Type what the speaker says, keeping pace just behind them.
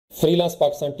Free lance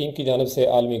Pakistan team کی جانب سے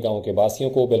عالمی گاؤں کے باسیوں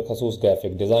کو بالخصوص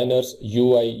graphic designers,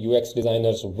 you I you x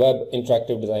designers, web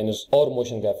interactive designers اور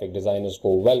موشن گرافک ڈیزائنرز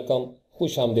کو ویلکم،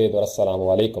 خوش آمدید اور السلام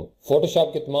علیکم۔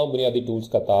 فوٹوشاپ کے تمام بنیادی ٹولز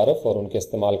کا تعارف اور ان کے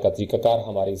استعمال کا طریقہ کار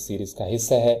ہماری اس سیریز کا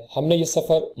حصہ ہے۔ ہم نے یہ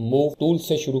سفر موو ٹول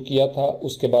سے شروع کیا تھا،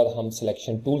 اس کے بعد ہم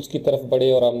سلیکشن ٹولز کی طرف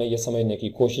بڑھے اور ہم نے یہ سمجھنے کی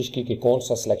کوشش کی کہ کون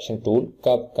سا سلیکشن ٹول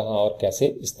کب، کہاں اور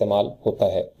کیسے استعمال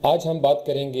ہوتا ہے۔ آج ہم بات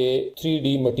کریں گے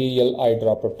 3D مٹیریل آئی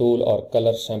ڈراپر ٹول اور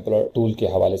کلر سیمپلر ٹول کے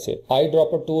حوالے سے۔ آئی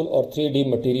ڈراپر ٹول اور 3D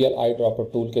مٹیریل آئی ڈراپر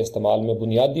ٹول کے استعمال میں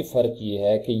بنیادی فرق یہ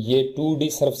ہے کہ یہ 2D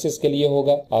سرفیسز کے لیے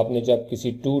ہوگا۔ آپ نے جب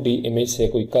کسی 2D امیج سے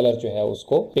کوئی کلر جو ہے اس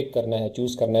کو پک کرنا ہے،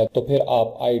 چوز کرنا ہے، تو پھر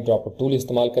آپ آئی ڈراپر ٹول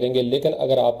استعمال کریں گے۔ لیکن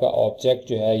اگر آپ کا آبجیکٹ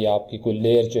جو ہے یا آپ کی کوئی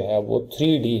لیئر جو ہے وہ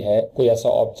 3D ہے، کوئی ایسا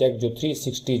آبجیکٹ جو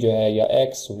 360 جو ہے یا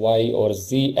ایکس، وائی اور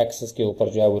زی ایکسس کے اوپر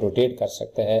جو ہے وہ روٹیٹ کر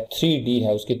سکتا ہے، 3D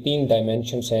ہے، اس کی 3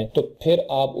 ڈائمینشنز ہیں، تو پھر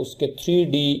آپ اس کے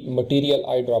 3D مٹیریل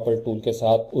آئی ڈراپر ٹول کے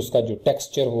ساتھ اس کا جو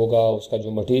ٹیکسچر ہوگا، اس کا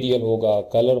جو مٹیریل ہوگا،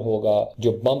 کلر ہوگا،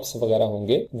 جو بمپس وغیرہ ہوں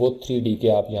گے، وہ 3D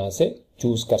کے آپ یہاں سے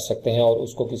چوز کر سکتے ہیں اور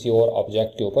اس کو کسی اور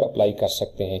آبجیکٹ کے اوپر اپلائی کر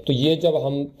سکتے ہیں۔ تو یہ جب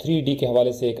ہم 3D کے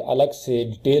حوالے سے ایک الگ سے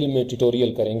ڈیٹیل میں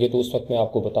ٹیوٹوریل کریں گے تو اس وقت میں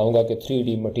آپ کو بتاؤں گا کہ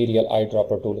 3D مٹیریل آئی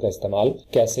ڈراپر ٹول کا استعمال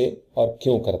کیسے اور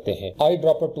کیوں کرتے ہیں۔ آئی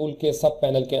ڈراپر ٹول کے سب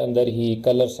پینل کے اندر ہی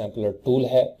کلر سیمپلر ٹول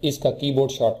ہے۔ اس کا کی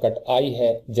بورڈ شارٹ کٹ آئی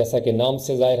ہے، جیسا کہ نام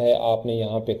سے ظاہر ہے آپ نے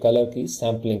یہاں پہ کلر کی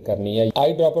سیمپلنگ کرنی ہے۔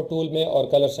 آئی ڈراپر ٹول میں اور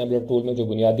کلر سیمپلر ٹول میں جو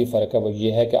بنیادی فرق ہے وہ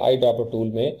یہ ہے کہ آئی ڈراپر ٹول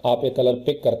میں آپ ایک کلر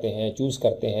پک کرتے ہیں، چوز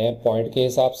کرتے ہیں پوائنٹ کے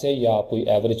حساب سے، یا آپ کوئی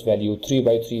ایوریج ویلیو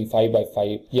 3x3،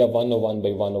 5x5 یا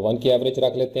 101x101 کی ایوریج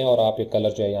رکھ لیتے ہیں اور آپ ایک کلر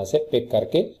جو ہے یہاں سے پک کر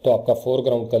کے تو آپ کا فور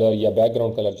گراؤنڈ کلر یا بیک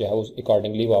گراؤنڈ کلر جو ہے اس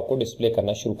اکارڈنگلی وہ آپ کو ڈسپلے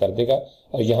کرنا شروع کر دے گا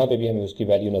اور یہاں پہ بھی ہمیں اس کی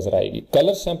ویلیو نظر آئے گی۔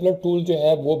 کلر سیمپلر ٹول جو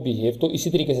ہے وہ بیہیو تو اسی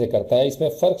طریقے سے کرتا ہے، اس میں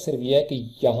فرق صرف یہ ہے کہ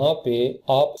یہاں پہ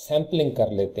آپ سیمپلنگ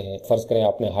کر لیتے ہیں۔ فرض کریں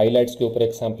آپ نے ہائی لائٹس کے اوپر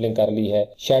ایک سیمپلنگ کر لی ہے،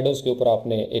 شیڈوز کے اوپر آپ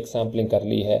نے ایک سیمپلنگ کر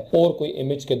لی ہے، اور کوئی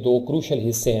امیج کے 2 کروشل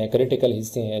حصے ہیں، کریٹیکل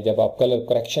حصے ہیں، جب آپ کلر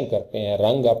کریکشن کرتے ہیں،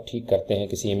 رنگ آپ ٹھیک کرتے ہیں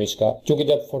کسی امیج کا، کیونکہ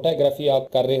جب فوٹوگرافی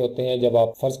آپ کر رہے ہوتے ہیں، جب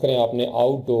آپ فرض کریں آپ نے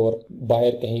آؤٹ ڈور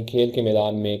باہر کہیں کھیل کے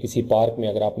میدان میں کسی پارک میں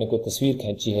اگر آپ نے کوئی تصویر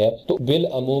کھینچی ہے تو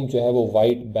بالعموم جو ہے وہ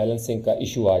وائٹ بیلنسنگ کا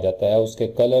ایشو آ جاتا ہے۔ اس کے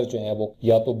کلر جو ہیں وہ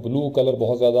یا تو بلو کلر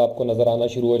بہت زیادہ آپ کو نظر آنا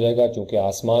شروع ہو جائے گا چونکہ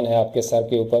آسمان ہے آپ کے سر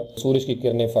کے اوپر، سورج کی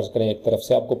کرنیں فرض کریں ایک طرف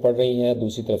سے آپ کو پڑ رہی ہیں،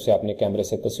 دوسری طرف سے آپ نے کیمرے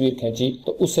سے تصویر کھینچی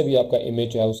تو اس سے بھی آپ کا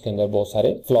امیج جو ہے اس کے اندر بہت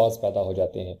سارے فلاز پیدا ہو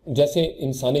جاتے ہیں۔ جیسے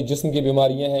انسانی جسم کی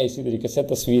بیماریاں ہیں، اسی طریقے سے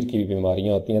تصویر کی بھی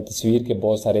بیماریاں ہوتی ہیں۔ تصویر کے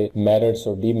بہت سارے میرٹس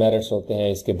اور ڈی میرٹس ہوتے ہیں،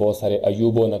 اس کے بہت سارے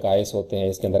عیوب و نقائص ہوتے ہیں،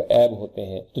 اس کے اندر عیب ہوتے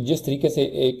ہیں۔ تو جس طریقے سے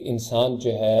ایک انسان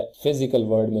جو ہے فزیکل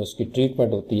ورلڈ میں اس کی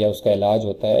ٹریٹمنٹ ہوتی ہے، اس کا علاج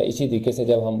ہوتا ہے، اسی طریقے سے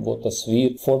جب ہم وہ تصویر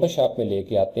فوٹوشاپ میں لے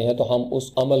کے آتے ہیں تو ہم اس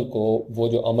عمل کو، وہ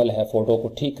جو عمل ہے فوٹو کو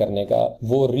ٹھیک کرنے کا،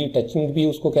 وہ ری ٹچنگ بھی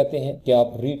اس کو کہتے ہیں کہ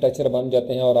آپ ری ٹچر بن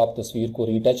جاتے ہیں اور آپ تصویر کو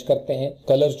ری ٹچ کرتے ہیں۔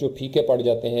 کلرز جو پھیکے پڑ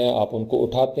جاتے ہیں آپ ان کو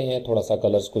اٹھاتے ہیں، تھوڑا سا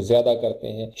کلرز کو زیادہ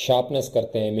کرتے ہیں، شارپنس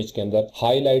کرتے ہیں امیج کے اندر،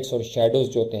 ہائی لائٹس اور شیڈوز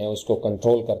جو ہوتے ہیں اس کو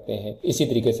کنٹرول کرتے ہیں۔ اسی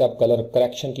طریقے سے آپ کلر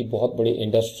کریکشن کی بہت بڑی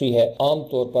انڈسٹری ہے۔ عام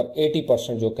طور پر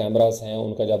 80% جو کیمراز ہیں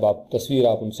ان کا جب آپ تصویر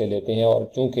آپ ان سے لیتے ہیں، اور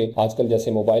چونکہ آج کل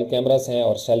جیسے موبائل کیمراز ہیں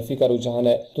اور سیلفی کا رجحان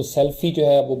ہے تو سیلفی جو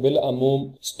ہے وہ بالعموم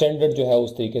سٹینڈرڈ جو ہے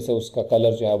اس طریقے سے اس کا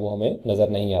کلر جو ہے وہ ہمیں نظر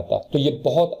نہیں آتا۔ تو یہ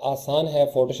بہت آسان ہے،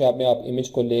 فوٹوشاپ میں آپ امیج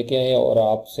کو لے کے آئیں اور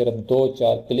آپ صرف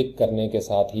 2-4 کلک کرنے کے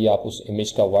ساتھ ہی آپ اس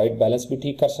امیج کا وائٹ بیلنس بھی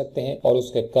ٹھیک کر سکتے ہیں اور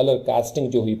اس کے کلر کاسٹنگ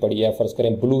جو ہوئی پڑی ہے، فرض کریں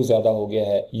بلو زیادہ ہو گیا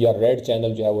ہے یا ریڈ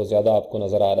چینل جو ہے وہ زیادہ آپ کو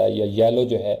نظر آ رہا ہے یا یلو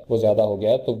جو ہے وہ زیادہ ہو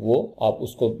گیا ہے تو وہ آپ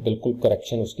اس کو بالکل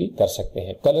کریکشن اس کی کر سکتے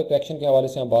ہیں۔ کلر کریکشن کے حوالے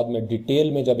سے ہم بعد میں ڈیٹیل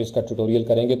میں جب اس کا ٹیوٹوریل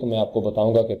کریں گے تو میں آپ کو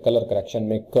بتاؤں گا کہ کلر کریکشن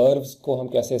میں کروز کو ہم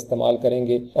کیسے استعمال کریں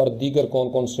گے اور دیگر کون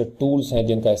کون سے ٹولز ہیں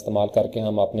جن کا استعمال کر کے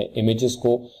ہم اپنے امیجز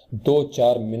کو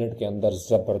 2-4 منٹ کے اندر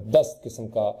زبردست قسم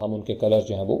کا ہم ان کے کلر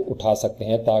جو ہیں وہ اٹھا سکتے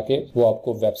ہیں تاکہ وہ آپ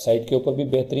کو ویب سائٹ کے اوپر بھی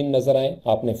بہترین نظر آئیں۔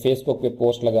 آپ نے فیس بک پہ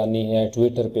پوسٹ لگانی ہے،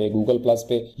 ٹویٹر پہ، گوگل پلس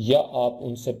پہ، یا آپ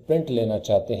ان سے پرنٹ لینا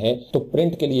چاہتے ہیں تو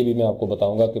پرنٹ کے لیے بھی میں آپ کو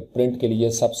بتاؤں گا کہ پرنٹ کے لیے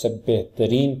سب سے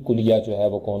بہترین کلیہ جو ہے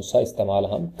وہ کون سا استعمال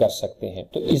ہم کر سکتے ہیں۔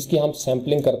 تو اس کی ہم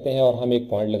سیمپلنگ کرتے ہیں اور ہم ایک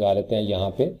پوائنٹ لگا لیتے ہیں یہاں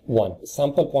پہ 1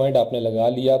 سیمپل پوائنٹ آپ نے لگا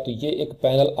لیا تو یہ ایک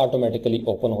پینل آٹومیٹکلی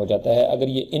اوپن ہو جاتا ہے۔ اگر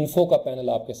یہ انفو کا پینل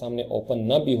آپ کے سامنے اوپن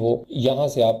نہ بھی ہو، یہاں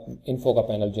سے آپ انفو کا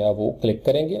پینل جو ہے وہ کلک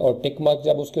کریں گے اور ٹک مارک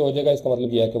جب اس کے ہو جائے گا اس کا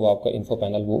مطلب یہ ہے کہ وہ آپ کا انفو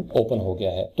پینل وہ اوپن ہو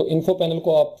گیا ہے۔ تو انفو پینل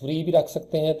کو آپ فری بھی رکھ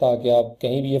سکتے ہیں تاکہ آپ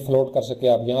کہیں بھی یہ فلوٹ کر سکے،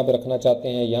 آپ یہاں پہ رکھنا چاہتے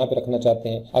ہیں، یہاں پہ رکھنا چاہتے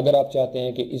ہیں۔ اگر آپ چاہتے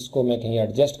ہیں کہ اس کو میں کہیں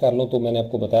ایڈجسٹ کر لوں تو میں نے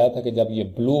آپ کو بتایا تھا کہ جب یہ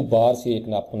بلو بار سی ایک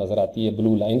آپ کو نظر آتی ہے،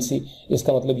 بلو لائن سی، اس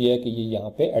کا مطلب یہ ہے کہ یہ یہاں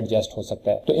پہ ایڈجسٹ ہو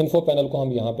سکتا ہے۔ تو انفو پینل کو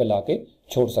ہم یہاں پہ لا کے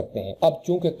छोड़ सकते हैं। अब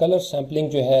चूंकि कलर सैम्पलिंग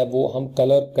जो है वो हम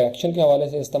कलर करेक्शन के हवाले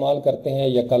से इस्तेमाल करते हैं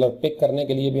या कलर पिक करने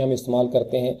के लिए भी हम इस्तेमाल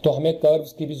करते हैं, तो हमें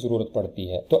कर्व्स की भी जरूरत पड़ती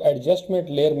है। तो एडजस्टमेंट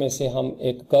लेयर में से हम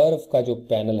एक कर्व का जो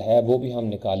पैनल है वो भी हम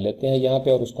निकाल लेते हैं यहाँ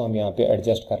पे और उसको हम यहाँ पे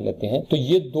एडजस्ट कर लेते हैं। तो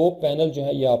ये दो पैनल जो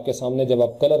है ये आपके सामने जब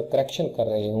आप कलर करेक्शन कर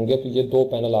रहे होंगे तो ये दो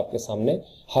पैनल आपके सामने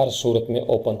हर सूरत में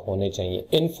ओपन होने चाहिए।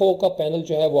 इन्फो का पैनल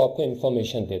जो है वो आपको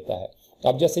इन्फॉर्मेशन देता है।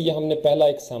 अब जैसे ये हमने पहला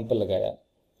एक सैंपल लगाया,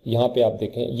 यहाँ पे आप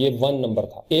देखें ये 1 नंबर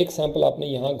था, एक सैंपल आपने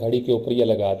यहाँ घड़ी के ऊपर ये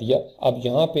लगा दिया। अब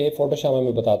यहाँ पे फोटोशॉप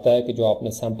हमें बताता है कि जो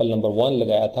आपने सैंपल नंबर 1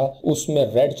 लगाया था उसमें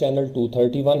रेड चैनल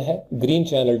 231 है, ग्रीन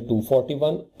चैनल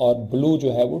 241 और ब्लू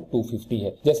जो है वो 250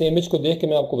 है। जैसे इमेज को देख के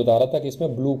मैं आपको बता रहा था कि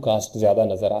इसमें ब्लू कास्ट ज्यादा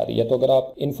नजर आ रही है, तो अगर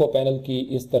आप इन्फो पैनल की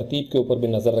इस तरतीब के ऊपर भी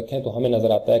नजर रखें तो हमें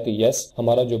नजर आता है कि यस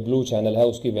हमारा जो ब्लू चैनल है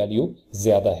उसकी वैल्यू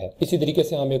ज्यादा है। इसी तरीके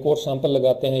से हम एक और सैंपल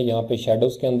लगाते हैं यहाँ पे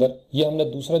शेडोज के अंदर। ये हमने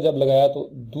दूसरा जब लगाया तो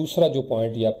दूसरा जो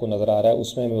पॉइंट आपको नजर आ रहा है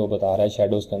उसमें हमें वो बता रहा है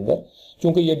शेडोज के अंदर,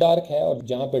 क्योंकि ये डार्क है और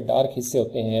जहां पे डार्क हिस्से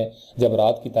होते हैं जब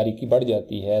रात की तारीकी बढ़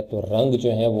जाती है तो रंग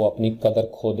जो है वो अपनी कदर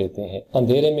खो देते हैं।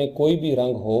 अंधेरे में कोई भी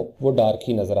रंग हो वो डार्क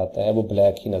ही नजर आता है, वो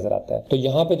ब्लैक ही नजर आता है। तो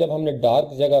यहाँ पे जब हमने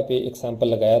डार्क जगह पे एक सैंपल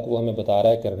लगाया तो वो हमें बता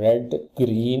रहा है कि रेड,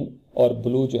 ग्रीन और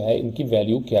ब्लू जो है इनकी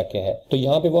वैल्यू क्या क्या है। तो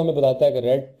यहाँ पे वो हमें बताता है कि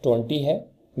रेड 20 है,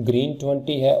 ग्रीन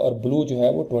 20 है और ब्लू जो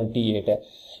है वो 28 है।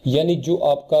 यानी जो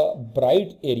आपका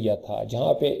ब्राइट एरिया था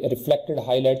जहां पे रिफ्लेक्टेड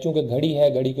हाईलाइट, चूंकि घड़ी है,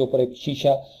 घड़ी के ऊपर एक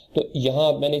शीशा, तो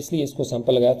यहाँ मैंने इसलिए इसको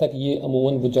सैंपल लगाया था कि ये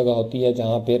अमूमन वो जगह होती है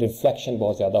जहां पे रिफ्लेक्शन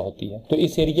बहुत ज्यादा होती है। तो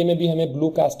इस एरिया में भी हमें ब्लू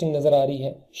कास्टिंग नजर आ रही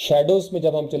है। शेडोज में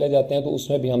जब हम चले जाते हैं तो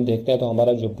उसमें भी हम देखते हैं तो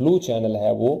हमारा जो ब्लू चैनल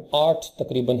है वो 8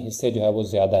 तकरीबन हिस्से जो है वो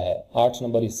ज्यादा है, 8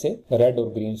 नंबर हिस्से रेड और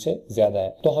ग्रीन से ज्यादा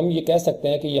है। तो हम ये कह सकते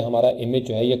हैं कि ये हमारा इमेज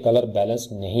जो है ये कलर बैलेंस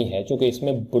नहीं है, क्योंकि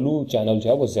इसमें ब्लू चैनल जो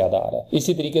है वो ज्यादा आ रहा है।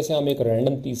 इसी तरीके से हम एक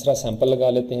रैंडम तीसरा सैंपल लगा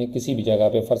लेते हैं किसी भी जगह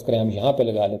पे, फर्ज करें हम यहाँ पे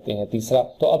लगा लेते हैं तीसरा।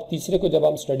 तो अब तीसरे को जब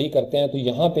हम स्टडी करते हैं तो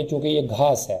यहाँ पे चूंकि ये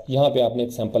घास है, यहाँ पे आपने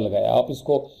एक सैंपल लगाया, आप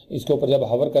इसके ऊपर जब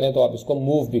हवर करें तो आप इसको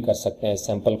मूव भी कर सकते हैं, इस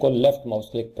सैंपल को लेफ्ट माउस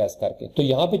क्लिक प्रेस करके। तो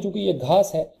यहाँ पे चूंकि ये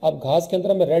घास है, अब घास के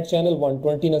अंदर हमें रेड चैनल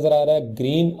 120 नजर आ रहा है,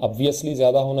 ग्रीन ऑब्वियसली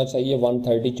ज्यादा होना चाहिए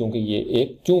 130,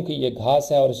 चूंकि ये घास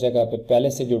है और इस जगह पे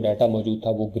पहले से जो डाटा मौजूद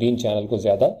था वो ग्रीन चैनल को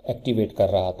ज्यादा एक्टिवेट कर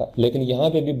रहा था। लेकिन यहाँ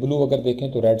पे भी ब्लू अगर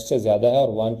देखें तो रेड से ज्यादा है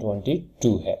और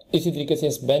 122 है। इसी तरीके से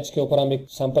इस बेंच के ऊपर हम एक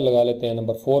सैंपल लगा लेते हैं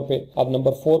नंबर 4 पे। अब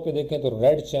नंबर 4 पे देखें तो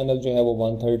रेड चैनल जो है वो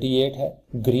 138 है,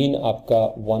 ग्रीन आपका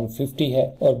 150 है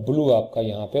और ब्लू आपका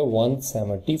यहाँ पे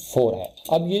 174 है।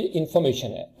 अब ये इंफॉर्मेशन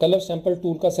है। कलर सैंपल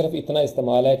टूल का सिर्फ इतना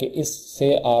इस्तेमाल है कि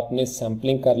इससे आपने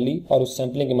सैंपलिंग कर ली और उस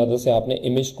सैंपलिंग की मदद से आपने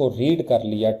इमेज को रीड कर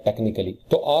लिया टेक्निकली।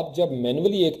 तो आप जब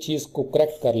मैनुअली एक चीज को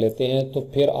करेक्ट कर लेते हैं तो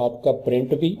फिर आपका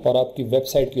प्रिंट भी और आपकी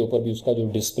वेबसाइट के ऊपर भी उसका जो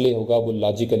डिस्प्ले होगा वो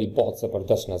लॉजिकली बहुत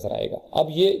जबरदस्त नजर आएगा। अब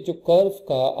ये जो कर्व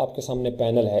का आपके सामने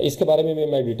पैनल है इसके बारे में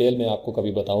मैं डिटेल में आपको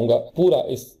कभी बताऊंगा। पूरा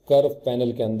इस कर्व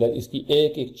पैनल के अंदर इसकी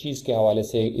एक एक चीज के हवाले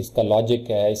से इसका लॉजिक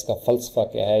क्या है, इसका फलसफा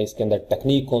क्या है, इसके अंदर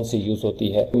टेक्निक कौन सी यूज होती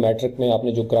है। मैट्रिक में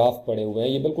आपने जो ग्राफ पढ़े हुए हैं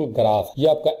ये बिल्कुल ग्राफ, ये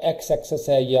आपका एक्स एक्सेस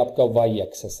है, ये आपका वाई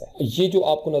एक्सेस है। ये जो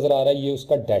आपको नजर आ रहा है ये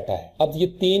उसका डाटा है। अब ये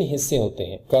 3 हिस्से होते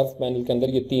हैं कर्व पैनल के अंदर,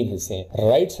 ये 3 हिस्से हैं।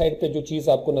 राइट साइड पे जो चीज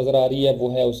आपको नजर आ रही है वो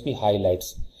है उसकी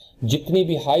हाईलाइट्स। जितनी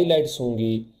भी हाईलाइट्स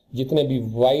होंगी, जितने भी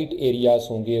वाइट एरियाज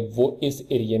होंगे वो इस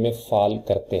एरिया में फॉल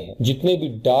करते हैं। जितने भी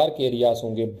डार्क एरियाज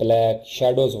होंगे, ब्लैक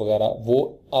शेडोज वगैरह,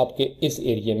 वो आपके इस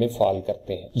एरिया में फॉल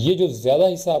करते हैं। ये जो ज्यादा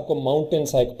हिस्सा आपको माउंटेन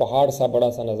सा, एक पहाड़ सा बड़ा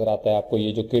सा नजर आता है आपको,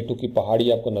 ये जो केटू की पहाड़ी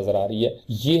आपको नजर आ रही है,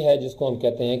 ये है जिसको हम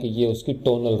कहते हैं कि ये उसकी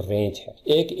टोनल रेंज है।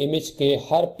 एक इमेज के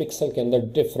हर पिक्सल के अंदर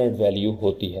डिफरेंट वैल्यू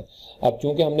होती है। अब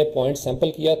चूंकि हमने पॉइंट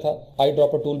सैंपल किया था, आई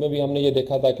ड्रॉपर टूल में भी हमने ये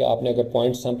देखा था कि आपने अगर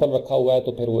पॉइंट सैंपल रखा हुआ है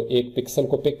तो फिर वो एक पिक्सल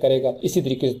को पिक करेगा। इसी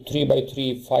तरीके से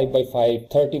 3x3, 5x5,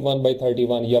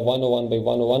 31x31 या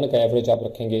 101x101 का एवरेज आप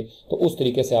रखेंगे तो उस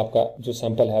तरीके से आपका जो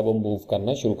सैंपल है वो मूव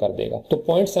करना शुरू कर देगा। तो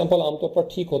पॉइंट सैंपल आमतौर पर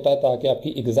ठीक होता है ताकि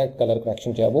आपकी एग्जैक्ट कलर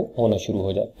करेक्शन जो है वो होना शुरू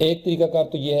हो जाए। एक तरीकाकार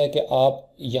तो ये है कि आप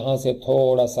यहां से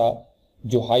थोड़ा सा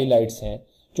जो हाईलाइट्स हैं,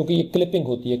 क्योंकि ये क्लिपिंग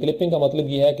होती है, क्लिपिंग का मतलब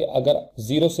ये है कि अगर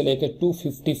 0 से लेकर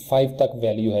 255 तक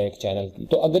वैल्यू है एक चैनल की,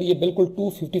 तो अगर ये बिल्कुल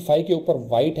 255 के ऊपर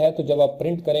व्हाइट है तो जब आप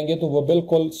प्रिंट करेंगे तो वो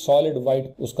बिल्कुल सॉलिड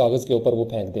व्हाइट उस कागज के ऊपर वो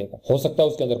फेंक देगा। हो सकता है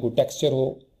उसके अंदर कोई टेक्सचर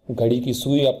हो, घड़ी की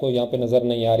सुई आपको यहाँ पे नजर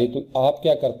नहीं आ रही, तो आप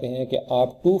क्या करते हैं कि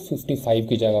आप 255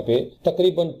 की जगह पे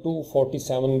तकरीबन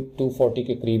 247, 240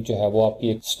 के करीब जो है वो आपकी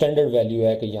एक स्टैंडर्ड वैल्यू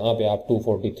है कि यहाँ पे आप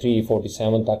 243,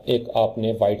 47 तक एक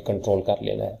आपने वाइट कंट्रोल कर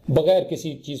लेना है बगैर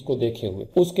किसी चीज को देखे हुए।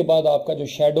 उसके बाद आपका जो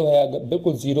शेडो है अगर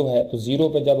बिल्कुल 0 है तो 0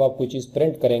 पे जब आप कोई चीज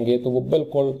प्रिंट करेंगे तो वो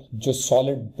बिल्कुल जो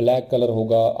सॉलिड ब्लैक कलर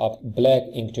होगा, आप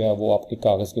ब्लैक इंक जो है वो आपकी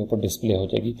कागज के ऊपर डिस्प्ले हो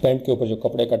जाएगी। पेंट के ऊपर जो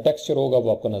कपड़े का टेक्सचर होगा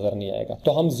वो आपको नजर नहीं आएगा।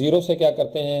 तो हम 0 से क्या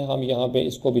करते हैं ہیں ہم یہاں پہ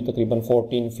اس کو بھی تقریباً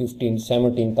 14 15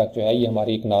 17 تک جو ہے یہ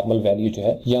ہماری ایک نارمل ویلیو جو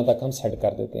ہے یہاں تک ہم سیٹ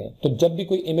کر دیتے ہیں. تو جب بھی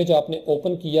کوئی امیج آپ نے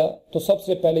اوپن کیا تو سب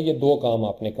سے پہلے یہ دو کام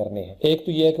آپ نے کرنے ہیں. ایک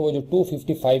تو یہ ہے کہ وہ جو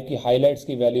 255 کی ہائی لائٹس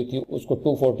کی ویلیو تھی اس کو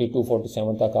 240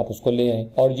 247 تک آپ اس کو لے آئیں,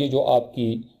 اور یہ جو آپ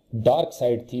کی ڈارک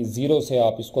سائڈ تھی 0 سے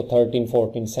آپ اس کو 13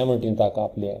 14 17 تک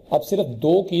آپ لے آئیں. اب صرف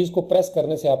دو کیز کو پریس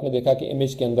کرنے سے آپ نے دیکھا کہ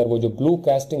امیج کے اندر وہ جو بلو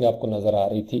کاسٹنگ آپ کو نظر آ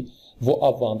رہی تھی وہ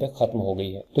اب وہاں پہ ختم ہو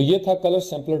گئی ہے. تو یہ تھا کلر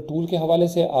سیمپلر ٹول کے حوالے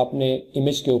سے. آپ نے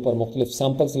امیج کے اوپر مختلف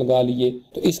سیمپلز لگا لیے.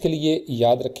 تو اس کے لیے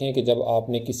یاد رکھیں کہ جب آپ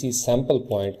نے کسی سیمپل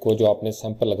پوائنٹ کو جو آپ نے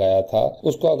سیمپل لگایا تھا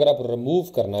اس کو اگر آپ ریموو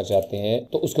کرنا چاہتے ہیں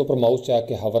تو اس کے اوپر ماؤس چاہ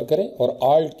کے ہور کریں, اور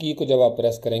آلٹ کی کو جب آپ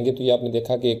پریس کریں گے تو یہ آپ نے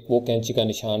دیکھا کہ وہ کینچی کا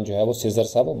نشان جو ہے وہ سیزر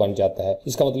سا وہ بن جاتا ہے.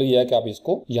 اس کا مطلب یہ ہے کہ آپ اس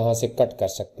کو یہاں سے کٹ کر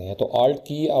سکتے ہیں. تو آلٹ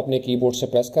کی آپ نے کی بورڈ سے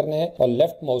پریس کرنا ہے اور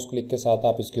لیفٹ ماؤس کلک کے ساتھ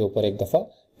آپ اس کے اوپر ایک دفعہ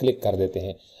کلک کر دیتے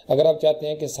ہیں. اگر آپ چاہتے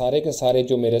ہیں کہ سارے کے سارے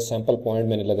جو میرے سیمپل پوائنٹ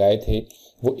میں نے لگائے تھے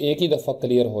وہ ایک ہی دفعہ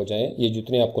کلیئر ہو جائیں, یہ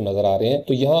جتنے آپ کو نظر آ رہے ہیں,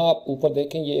 تو یہاں آپ اوپر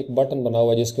دیکھیں یہ ایک بٹن بنا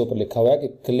ہوا ہے جس کے اوپر لکھا ہوا ہے کہ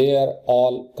کلیئر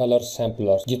آل کلر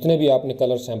سیمپلر. جتنے بھی آپ نے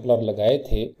کلر سیمپلر لگائے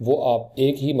تھے وہ آپ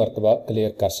ایک ہی مرتبہ کلیئر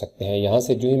کر سکتے ہیں. یہاں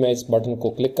سے جو ہی میں اس بٹن کو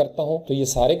کلک کرتا ہوں تو یہ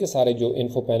سارے کے سارے جو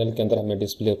انفو پینل کے اندر ہمیں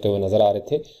ڈسپلے ہوتے ہوئے نظر آ رہے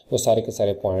تھے وہ سارے کے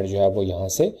سارے پوائنٹ جو ہے وہ یہاں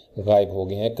سے غائب ہو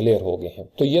گئے ہیں, کلیئر ہو گئے ہیں.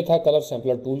 تو یہ تھا کلر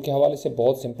سیمپلر ٹول کے حوالے سے.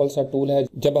 بہت سمپل سا ٹول ہے.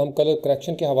 جب ہم کلر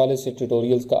کریکشن کے حوالے سے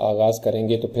ٹیوٹوریلز کا آغاز کریں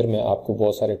گے تو پھر میں آپ کو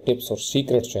بہت سارے ٹپس اور سیکرٹس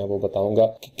جو ہیں وہ بتاؤں گا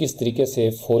کہ کس طریقے سے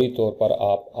فوری طور پر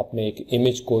آپ اپنے ایک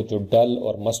امیج کو جو ڈل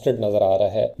اور مسٹرڈ نظر آ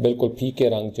رہا ہے, بالکل پھیکے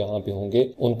رنگ جہاں پہ ہوں گے,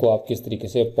 ان کو آپ کس طریقے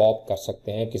سے پاپ کر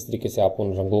سکتے ہیں, کس طریقے سے آپ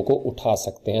ان رنگوں کو اٹھا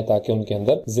سکتے ہیں تاکہ ان کے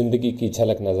اندر زندگی کی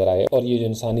جھلک نظر آئے, اور یہ جو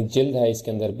انسانی جلد ہے اس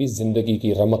کے اندر بھی زندگی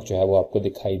کی رمق جو ہے وہ آپ کو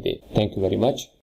دکھائی دے. Thank you very much.